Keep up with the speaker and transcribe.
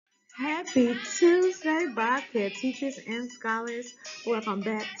Happy Tuesday, Bobcat teachers and scholars. Welcome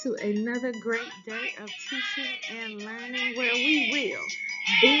back to another great day of teaching and learning where we will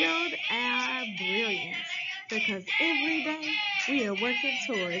build our brilliance. Because every day we are working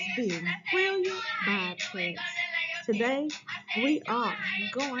towards being brilliant Bobcats. Today we are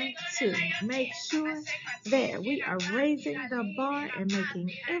going to make sure that we are raising the bar and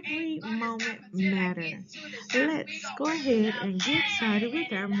making every moment matter. Let's go ahead and get started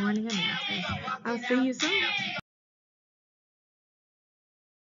with our morning announcements. I'll see you soon.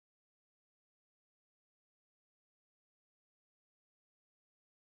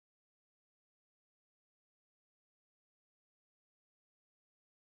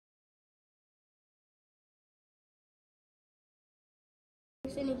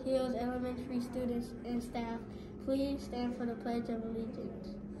 Scenic Hills Elementary students and staff, please stand for the Pledge of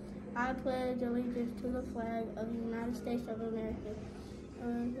Allegiance. I pledge allegiance to the flag of the United States of America,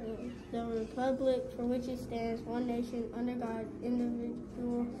 the republic for which it stands, one nation, under God,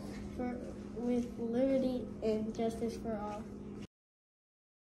 indivisible, with liberty and justice for all.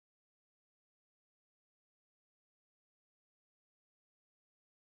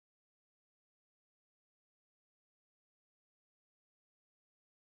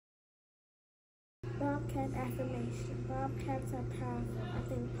 Bobcat affirmation. Bobcats are powerful. I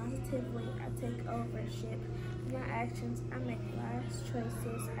think positively. I take ownership of my actions. I make wise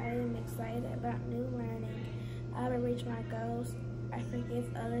choices. I am excited about new learning. I will reach my goals. I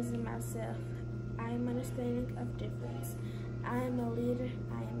forgive others and myself. I am understanding of difference. I am a leader.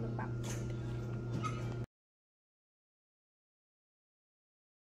 I am a Bobcat.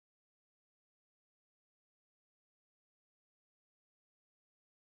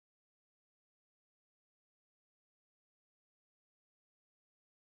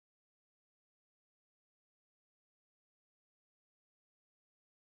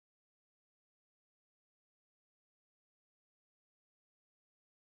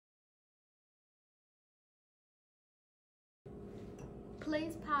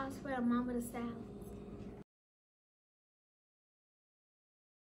 Please pause for a moment of silence.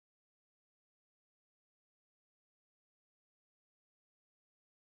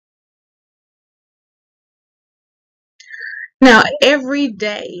 Now, every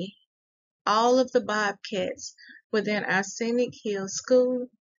day, all of the Bobcats within our Scenic Hills School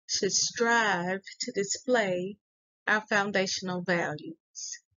should strive to display our foundational values.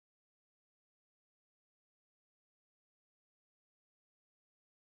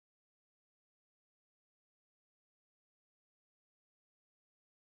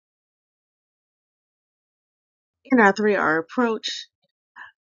 In our 3R approach,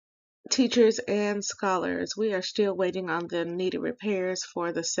 teachers and scholars, we are still waiting on the needed repairs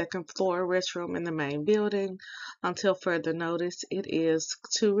for the second floor restroom in the main building. Until further notice, it is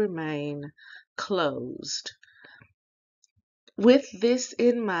to remain closed. With this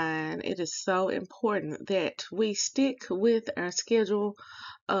in mind, it is so important that we stick with our schedule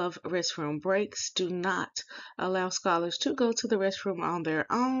of restroom breaks. Do not allow scholars to go to the restroom on their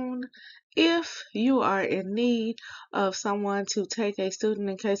own. If you are in need of someone to take a student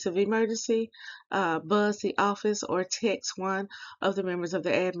in case of emergency, buzz the office or text one of the members of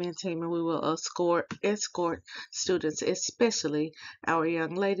the admin team, and we will escort students, especially our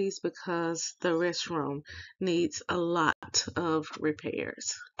young ladies, because the restroom needs a lot of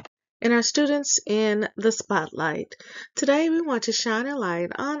repairs. And our students in the spotlight. Today we want to shine a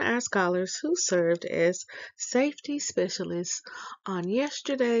light on our scholars who served as safety specialists on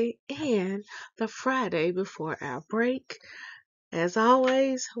yesterday and the Friday before our break. As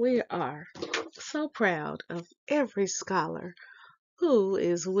always, we are so proud of every scholar who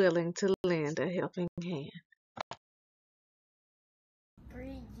is willing to lend a helping hand.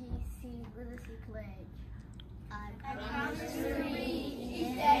 3GC Literacy Pledge. I promise to read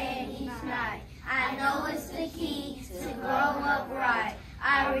each day and each night. I know it's the key to grow up right.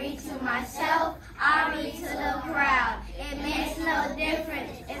 I read to myself, I read to the crowd. It makes no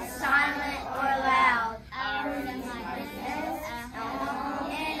difference if silent or loud. I read to my desk, at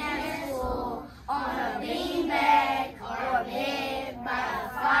home and at school, on a beanbag or bed, by a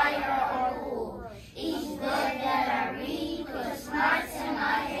fire or pool. Each book that I read puts smarts in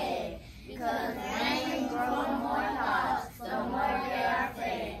my head, because rain grows more thoughts, the more they are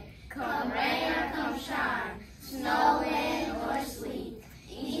fed. Come rain or come shine, snow, wind, or sleet.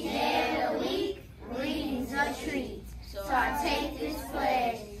 Each day of the week, reading's a treat. So I take this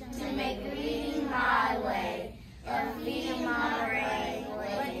pledge to make reading my way, and feeding my brain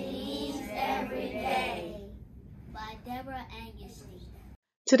what it needs every day. By Deborah Angustein.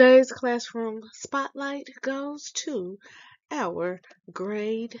 Today's classroom spotlight goes to our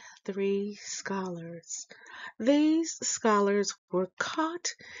Grade 3 scholars. These scholars were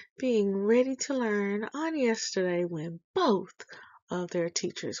caught being ready to learn on yesterday when both of their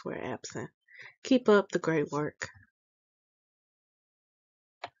teachers were absent. Keep up the great work.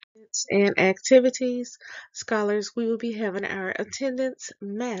 And activities, scholars, we will be having our attendance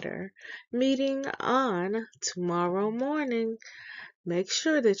matter meeting on tomorrow morning. Make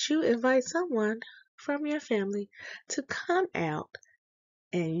sure that you invite someone from your family to come out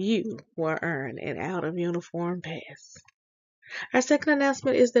and you will earn an out of uniform pass. Our second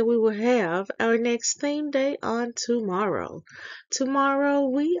announcement is that we will have our next theme day on tomorrow. Tomorrow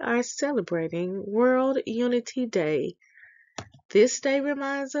we are celebrating World Unity Day. This day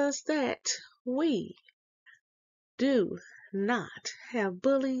reminds us that we do not have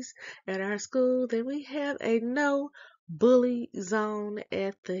bullies at our school, that we have a no bully zone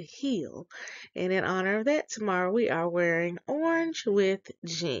at the Hill. And in honor of that, tomorrow we are wearing orange with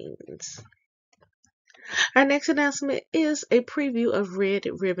jeans. Our next announcement is a preview of Red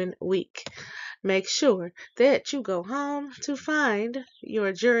Ribbon Week. Make sure that you go home to find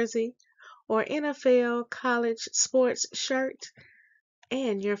your jersey or NFL college sports shirt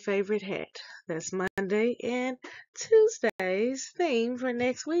and your favorite hat. That's Monday and Tuesday's theme for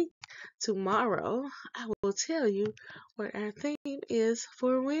next week. Tomorrow, I will tell you what our theme is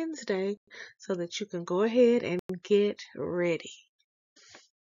for Wednesday so that you can go ahead and get ready.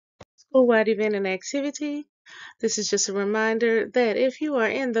 School-wide event and activity. This is just a reminder that if you are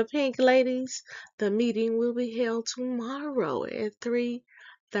in the pink, ladies, the meeting will be held tomorrow at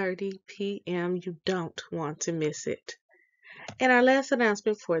 3:30 p.m. You don't want to miss it. And our last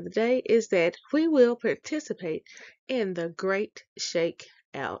announcement for the day is that we will participate in the Great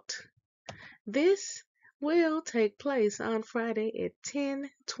Shakeout. This will take place on Friday at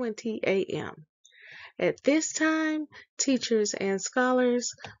 10:20 a.m. At this time, teachers and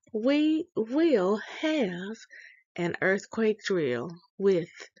scholars, we will have an earthquake drill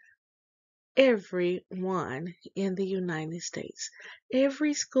with everyone in the United States.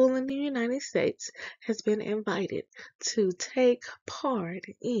 Every school in the United States has been invited to take part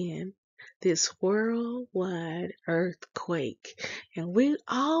in this worldwide earthquake. And we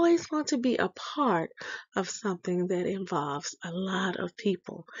always want to be a part of something that involves a lot of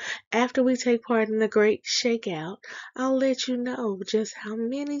people. After we take part in the Great Shakeout, I'll let you know just how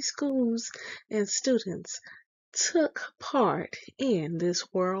many schools and students took part in this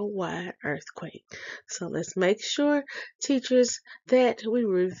worldwide earthquake. So let's make sure, teachers, that we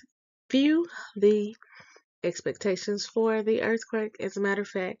review the expectations for the earthquake. As a matter of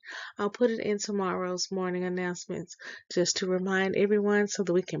fact, I'll put it in tomorrow's morning announcements just to remind everyone so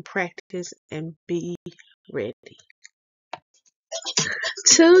that we can practice and be ready.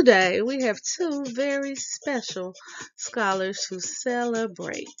 Today, we have two very special scholars who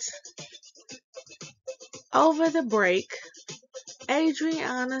celebrate. Over the break,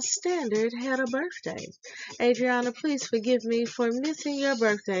 Adriana Standard had a birthday. Adriana, please forgive me for missing your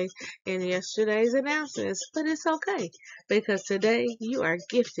birthday in yesterday's announcements, but it's okay because today you are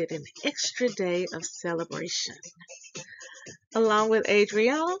gifted an extra day of celebration. Along with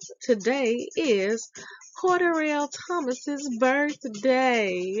Adriana, today is Corderell Thomas's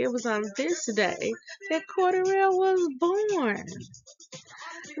birthday. It was on this day that Corderell was born.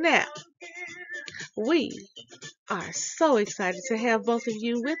 Now, we are so excited to have both of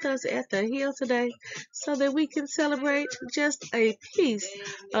you with us at the Hill today so that we can celebrate just a piece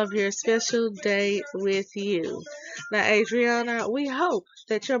of your special day with you. Now, Adriana, we hope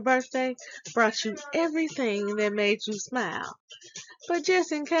that your birthday brought you everything that made you smile. But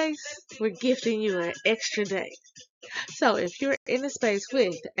just in case, we're gifting you an extra day. So if you're in the space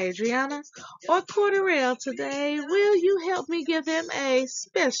with Adriana or Corderell today, will you help me give them a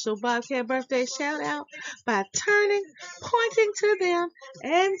special Bobcat birthday shout out by pointing to them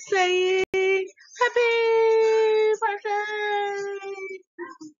and saying, Happy birthday!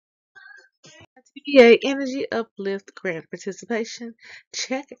 TBA Energy Uplift Grant Participation.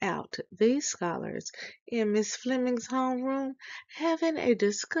 Check out these scholars in Miss Fleming's homeroom having a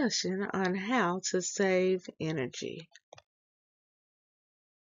discussion on how to save energy.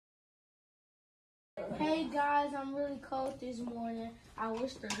 Hey guys, I'm really cold this morning. I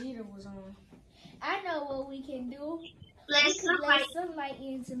wish the heater was on. I know what we can do. Let We could let sunlight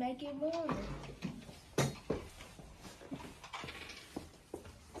in to make it warmer.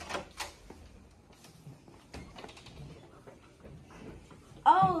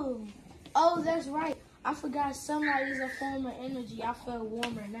 Oh, that's right. I forgot sunlight is a form of energy. I feel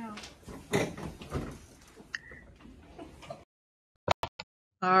warmer now.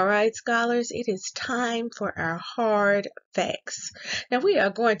 All right, scholars, it is time for our hard facts. Now we are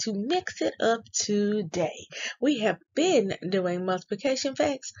going to mix it up today. We have been doing multiplication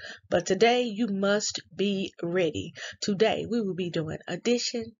facts, but today you must be ready. Today we will be doing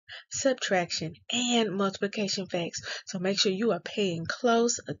addition, subtraction, and multiplication facts. So make sure you are paying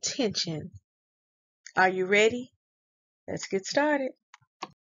close attention. Are you ready? Let's get started.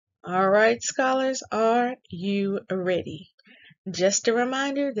 All right, scholars, are you ready? Just a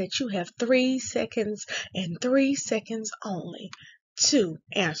reminder that you have 3 seconds and 3 seconds only to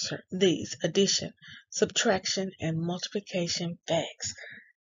answer these addition, subtraction, and multiplication facts.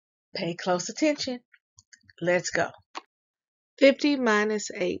 Pay close attention. Let's go. 50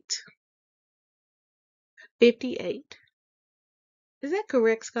 minus 8. 58. Is that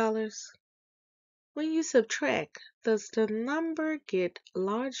correct, scholars? When you subtract, does the number get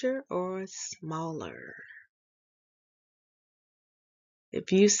larger or smaller?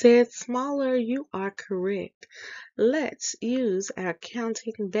 If you said smaller, you are correct. Let's use our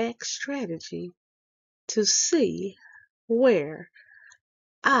counting back strategy to see where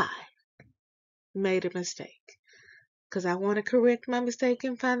I made a mistake. Because I want to correct my mistake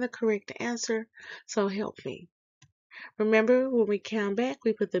and find the correct answer, so help me. Remember, when we count back,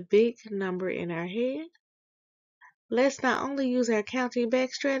 we put the big number in our head. Let's not only use our counting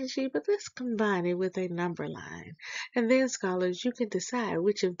back strategy, but let's combine it with a number line. And then, scholars, you can decide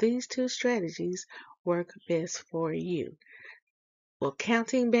which of these two strategies work best for you. Will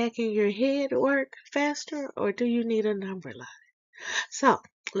counting back in your head work faster, or do you need a number line? So,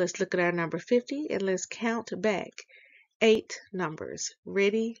 let's look at our number 50 and let's count back 8 numbers.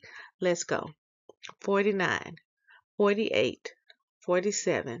 Ready? Let's go. 49, 48,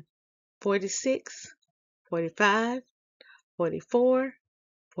 47, 46, 45, 44,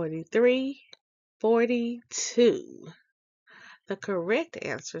 43, 42. The correct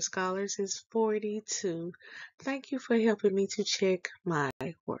answer, scholars, is 42. Thank you for helping me to check my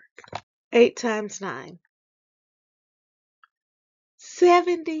work. 8 times 9.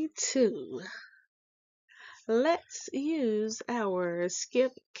 72. Let's use our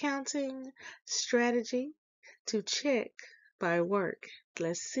skip counting strategy to check my work.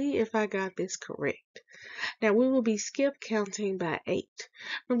 Let's see if I got this correct. Now we will be skip counting by 8.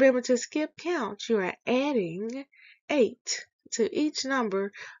 Remember, to skip count, you are adding 8 to each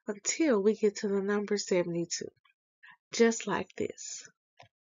number until we get to the number 72. Just like this.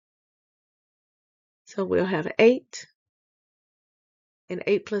 So we'll have 8, and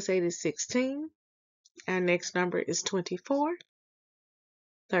 8 plus 8 is 16. Our next number is 24,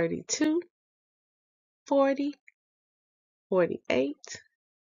 32, 40, 48,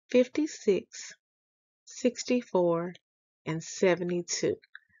 56, 64, and 72.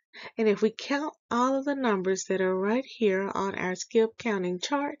 And if we count all of the numbers that are right here on our skip counting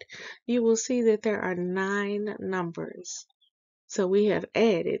chart, you will see that there are 9 numbers. So we have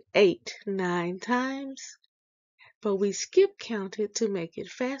added 8 9 times, but we skip counted to make it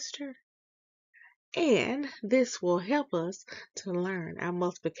faster. And this will help us to learn our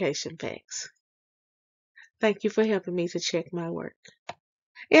multiplication facts. Thank you for helping me to check my work.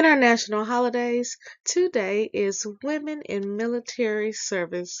 International holidays. Today is Women in Military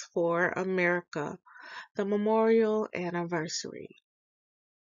Service for America, the memorial anniversary.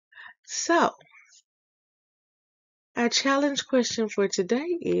 So, our challenge question for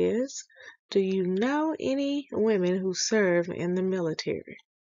today is, do you know any women who serve in the military?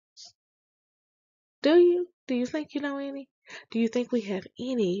 Do you? Do you think you know any? Do you think we have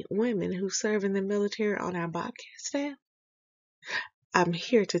any women who serve in the military on our Bobcat staff? I'm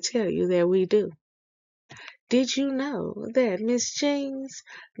here to tell you that we do. Did you know that Miss Jean's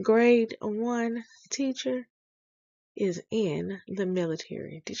grade 1 teacher is in the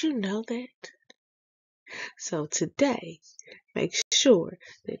military? Did you know that? So today, make sure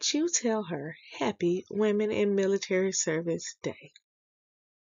that you tell her Happy Women in Military Service Day.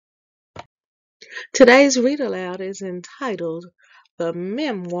 Today's Read Aloud is entitled The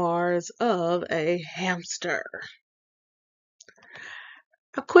Memoirs of a Hamster.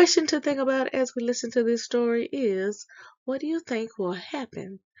 A question to think about as we listen to this story is, what do you think will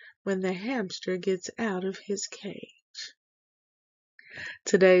happen when the hamster gets out of his cage?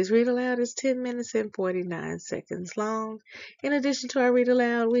 Today's Read Aloud is 10 minutes and 49 seconds long. In addition to our Read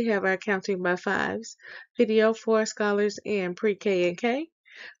Aloud, we have our Counting by Fives video for scholars in pre-K and K.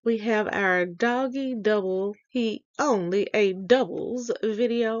 We have our Doggy Double, He Only a Doubles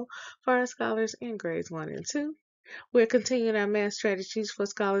video for our scholars in grades 1 and 2. We're continuing our math strategies for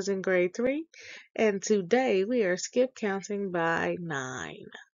scholars in grade 3, and today we are skip counting by 9.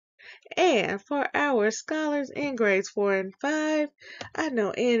 And for our scholars in grades 4 and 5, I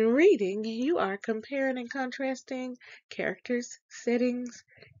know in reading you are comparing and contrasting characters, settings,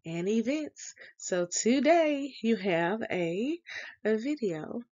 and events. So today you have a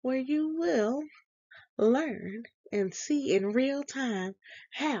video where you will learn and see in real time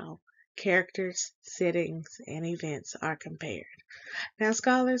how characters, settings, and events are compared. Now,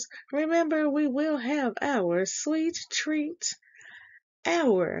 scholars, remember we will have our sweet treat,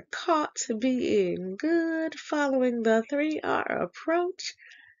 our caught being good, following the 3R approach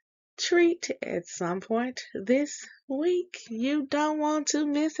treat at some point this week. You don't want to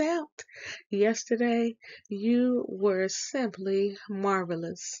miss out. Yesterday, you were simply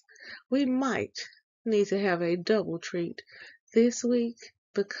marvelous. We might need to have a double treat this week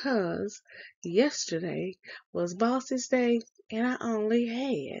because yesterday was Boss's Day and I only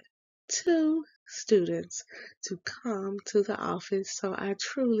had 2 students to come to the office, so I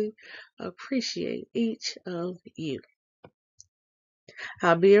truly appreciate each of you.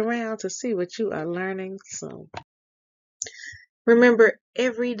 I'll be around to see what you are learning soon. Remember,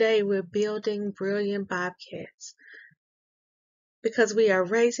 every day we're building brilliant Bobcats because we are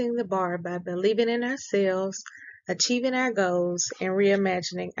raising the bar by believing in ourselves, achieving our goals, and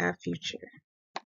reimagining our future.